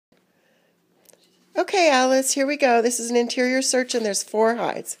Okay, Alice, here we go. This is an interior search and there's 4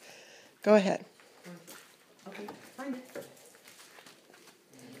 hides. Go ahead. Okay, find it.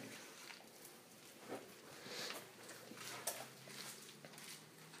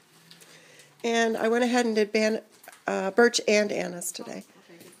 And I went ahead and did Birch and Anna's today.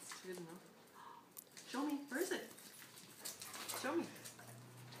 Okay, good enough. Show me. Where is it? Show me.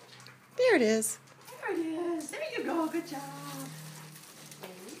 There it is. There it is. There you go. Good job.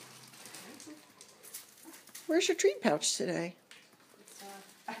 Where's your treat pouch today?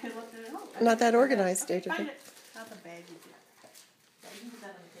 I looked at it out. Not that organized, David. Find it. Not the bag you did. Yeah, you can put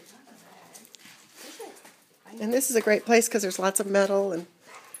that on the table. Not the bag. Where's it? Find it. And this is a great place because there's lots of metal and...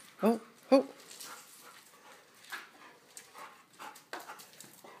 Oh. Now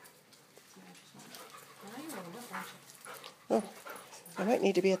you want to look, aren't Oh, you? I might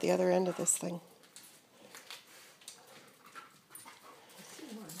need to be at the other end of this thing. I see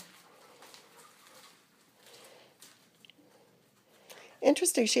one.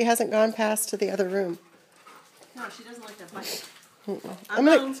 Interesting, she hasn't gone past to the other room. No, she doesn't like that bite. I'm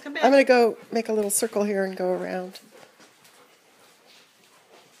Come gonna go make a little circle here and go around.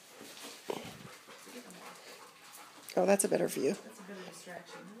 Oh, that's a better view. That's a bit of a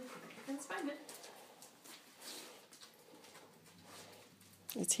distraction. Let's find it.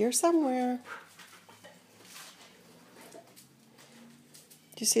 It's here somewhere.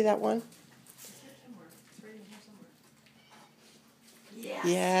 Do you see that one? It's here somewhere. It's right in here somewhere.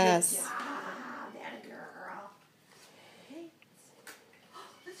 Yes. Good job, that girl. Okay.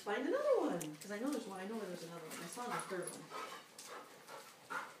 Let's find another one. Because I know there's one. I know where there's another one. I saw the third one.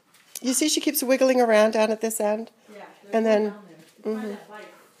 You see she keeps wiggling around down at this end? Yeah. And then... Down there. Find that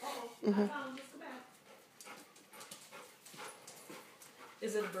bite. Uh-oh. I found it. Let's go back.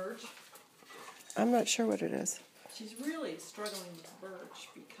 Is it a birch? I'm not sure what it is. She's really struggling with birch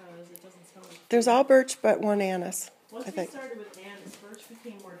because it doesn't smell like There's all birch but one anise, Once I we think. started with Annis, birch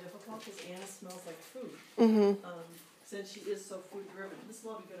became more difficult because Annis smells like food. Mm-hmm. Since she is so food driven. This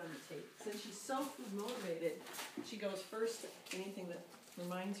will all be good on the tape. Since she's so food motivated, she goes first to anything that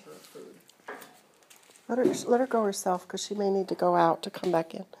reminds her of food. Let her go herself because she may need to go out to come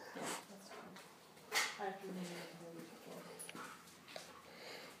back in. Yeah, that's fine. I have to name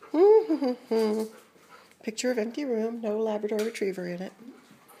it before. Picture of empty room, no Labrador Retriever in it.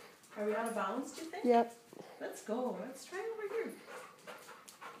 Are we out of bounds, do you think? Yep. Let's go. Let's try over here.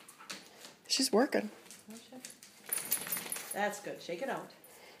 She's working. That's good. Shake it out.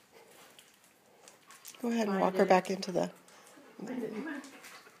 Go ahead and Find walk her it. back into the... Find it. Come on.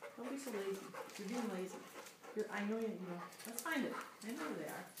 Don't be so lazy. You're being lazy. I know you know. Let's find it. I know where they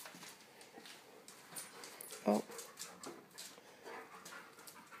are. Oh.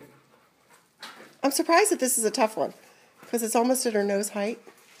 I'm surprised that this is a tough one because it's almost at her nose height.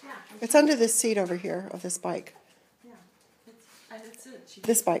 Yeah. It's under this seat over here of this bike. Yeah. That's it.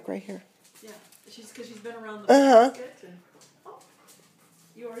 This bike right here. Yeah. Because she's been around the basket. And, oh,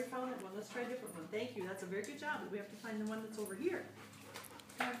 you already found that one. Let's try a different one. Thank you. That's a very good job. We have to find the one that's over here.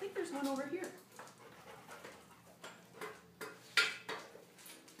 And I think there's one over here.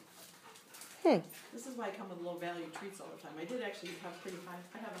 This is why I come with low value treats all the time. I did actually have I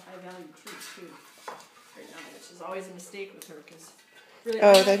have a high value treat too right now, which is always a mistake with her because really.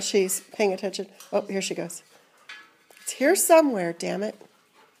 Oh, then she's paying attention. Oh, here she goes. It's here somewhere, damn it.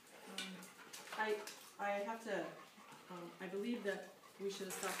 I have to. I believe that we should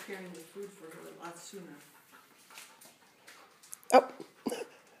have stopped carrying the food for her a lot sooner. Oh,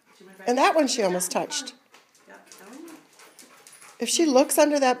 She went back and that one she almost touched. Yeah, that one. If she looks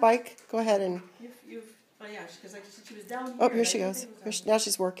under that bike, go ahead and... Oh yeah, because like she was down here. Oh, here she I didn't goes. think it was Now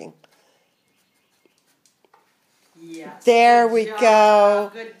she's working. Yes. There Good we job, go.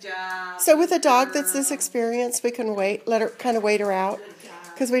 Good job. So with a dog that's this experienced, we can wait, let her kind of wait her out,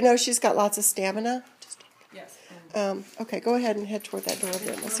 because we know she's got lots of stamina. Yes. Okay, go ahead and head toward that door a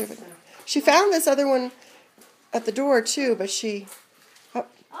bit. Let's see if she found this other one at the door too, but she. Oh,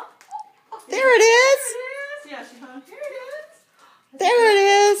 there it is. Yeah, she found. Here it is. There it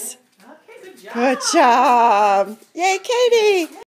is. Okay, good job. Good job. Yay, Katie.